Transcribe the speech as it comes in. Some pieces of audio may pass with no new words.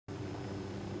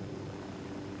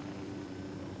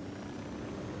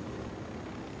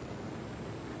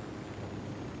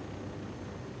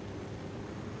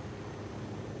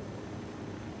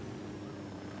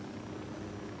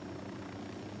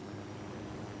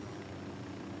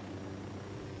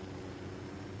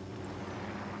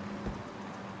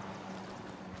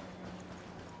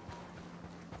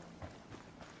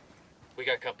We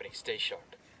got company. Stay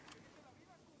sharp.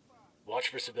 Watch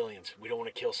for civilians. We don't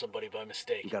want to kill somebody by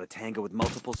mistake. We got a tango with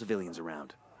multiple civilians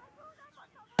around.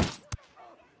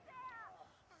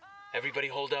 Everybody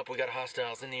hold up. We got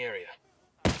hostiles in the area.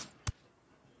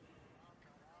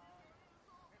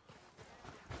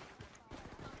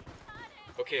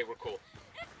 Okay, we're cool.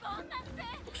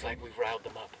 Looks like we've riled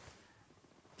them up.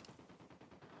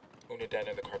 Unidad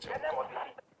and the cartel are gone.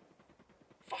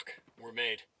 Fuck, we're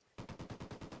made.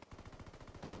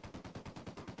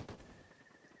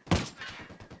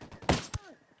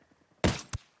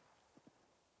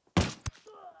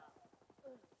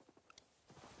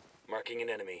 Marking an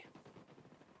enemy.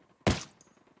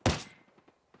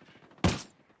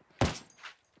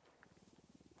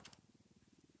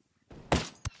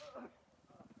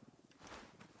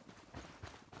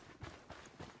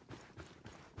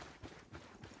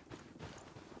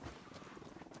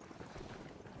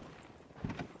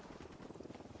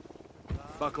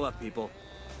 Buckle up, people.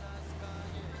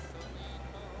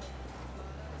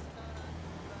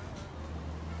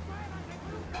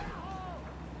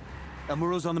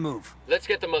 MURO's on the move. Let's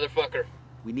get the motherfucker.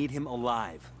 We need him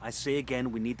alive. I say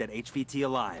again, we need that HVT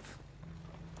alive.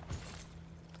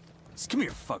 Just come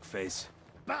here, fuckface.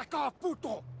 Back off,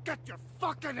 puto! Get your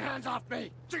fucking hands off me!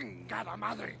 Chingada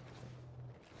madre!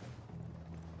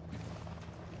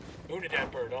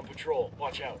 Unidad bird on patrol.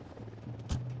 Watch out.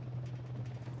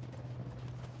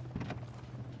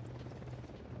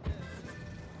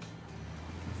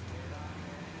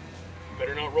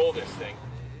 Better not roll this thing.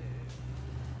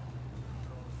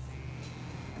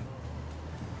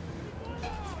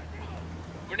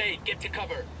 Grenade, get to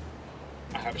cover.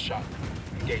 I have a shot.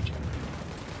 Engaging.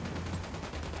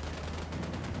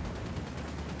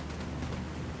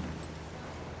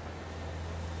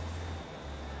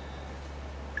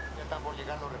 Ya están por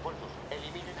llegar los refuerzos.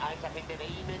 Eliminen a esa gente de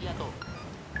inmediato.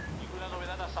 Ninguna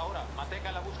novedad hasta ahora.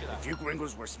 Mantenga la búsqueda. If you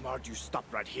gringos were smart, you stop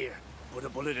right here. Put a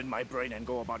bullet in my brain and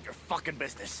go about your fucking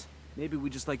business. Maybe we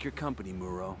just like your company,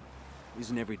 MURO.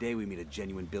 Isn't every day we meet a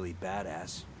genuine Billy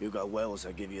badass. You got wells,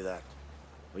 I give you that.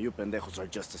 But you pendejos are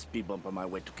just a speed bump on my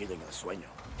way to killing El Sueño.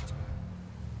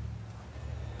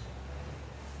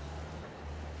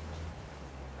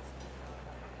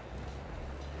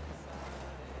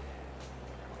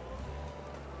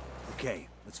 Okay,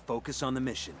 let's focus on the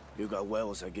mission. You got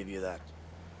wells, I give you that.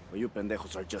 But you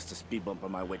pendejos are just a speed bump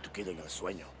on my way to killing El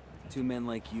Sueño. Two men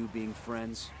like you being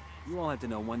friends, you all had to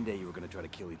know one day you were gonna try to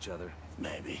kill each other.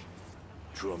 Maybe.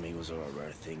 True amigos are a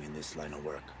rare thing in this line of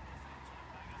work.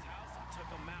 Took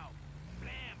them out.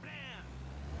 Blam, blam.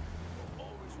 We'll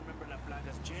always remember La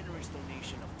Plaga's generous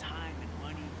donation of time and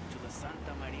money to the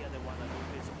Santa Maria de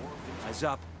Guadalupe's orphans. Eyes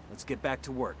up. Let's get back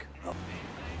to work. Oh.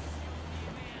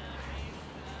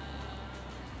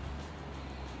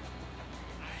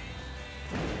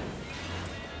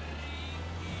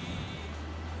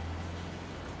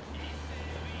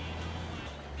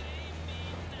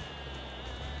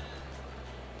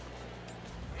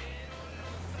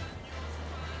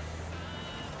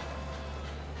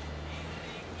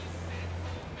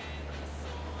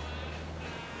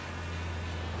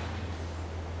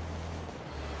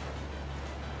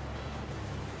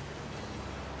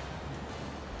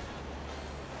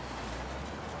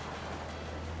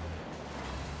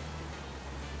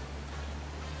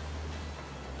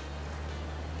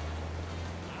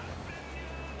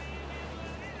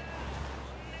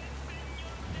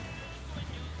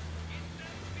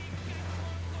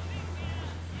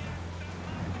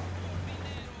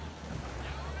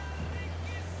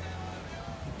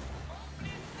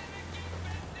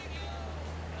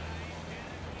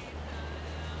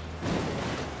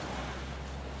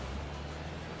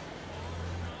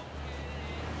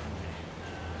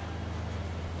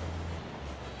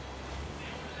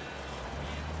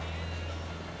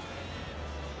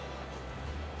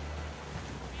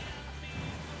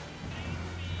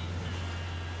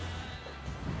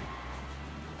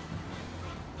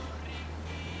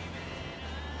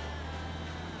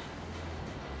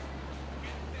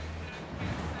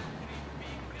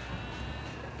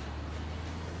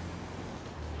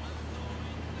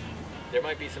 There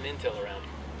might be some intel around.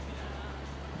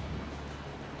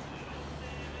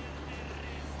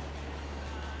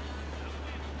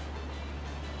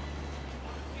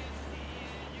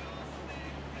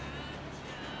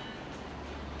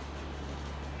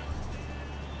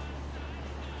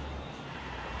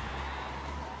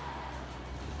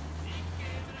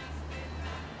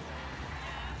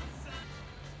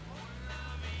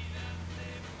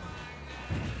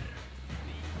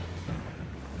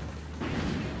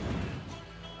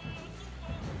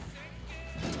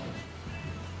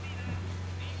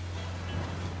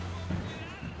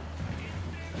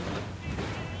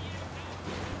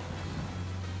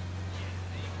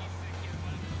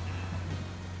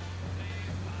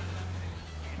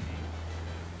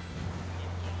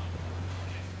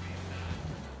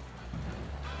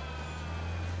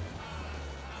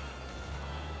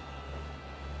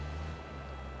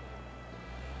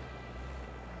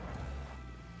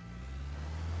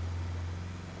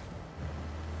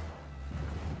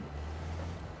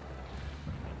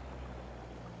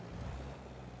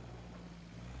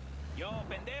 Yo,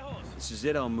 pendejos! This is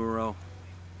it, El Muro.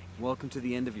 Welcome to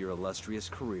the end of your illustrious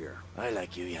career. I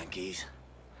like you, Yankees.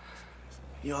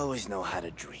 You always know how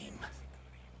to dream.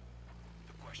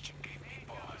 The question gave me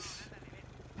pause.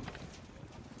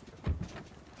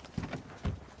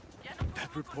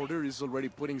 That reporter is already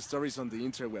putting stories on the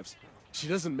interwebs. She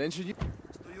doesn't mention you.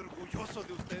 Estoy orgulloso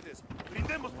de ustedes.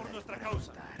 Brindemos por nuestra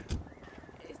causa.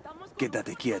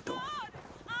 Quédate quieto.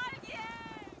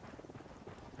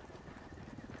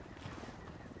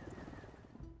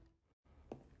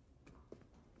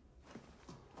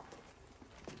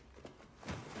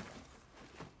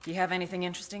 You have anything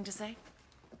interesting to say?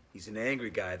 He's an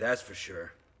angry guy, that's for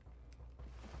sure.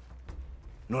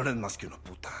 No eres más que una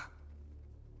puta.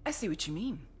 I see what you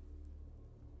mean.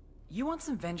 You want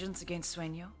some vengeance against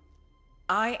Sueño?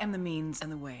 I am the means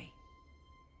and the way.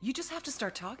 You just have to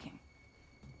start talking.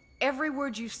 Every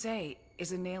word you say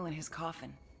is a nail in his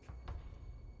coffin.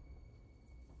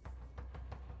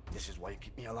 This is why you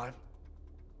keep me alive?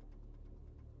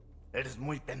 Eres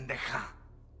muy pendeja.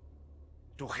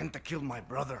 Tu gente killed my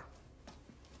brother.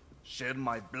 Shed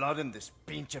my blood in this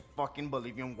pinche fucking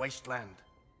Bolivian wasteland.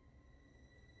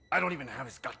 I don't even have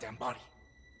his goddamn body.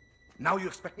 Now you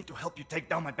expect me to help you take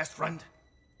down my best friend?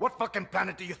 What fucking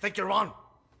planet do you think you're on?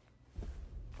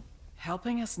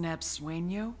 Helping us nab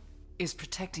Sueño is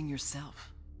protecting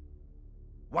yourself.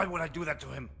 Why would I do that to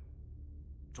him?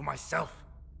 To myself?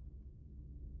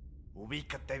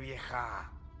 Ubícate, vieja.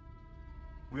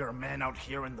 We are men out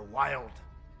here in the wild.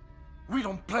 We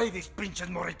don't play these pinches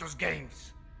morritos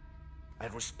games. I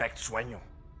respect Sueño.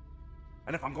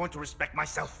 And if I'm going to respect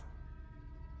myself,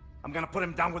 I'm gonna put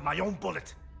him down with my own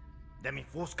bullet. De mi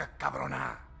fusca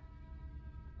cabrona.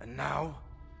 And now,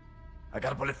 I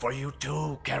got a bullet for you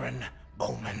too, Karen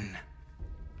Bowman.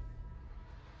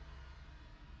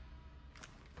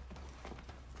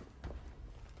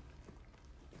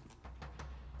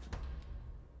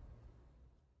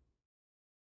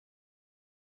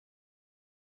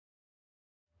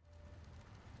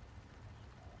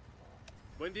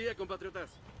 Buen día, compatriotas.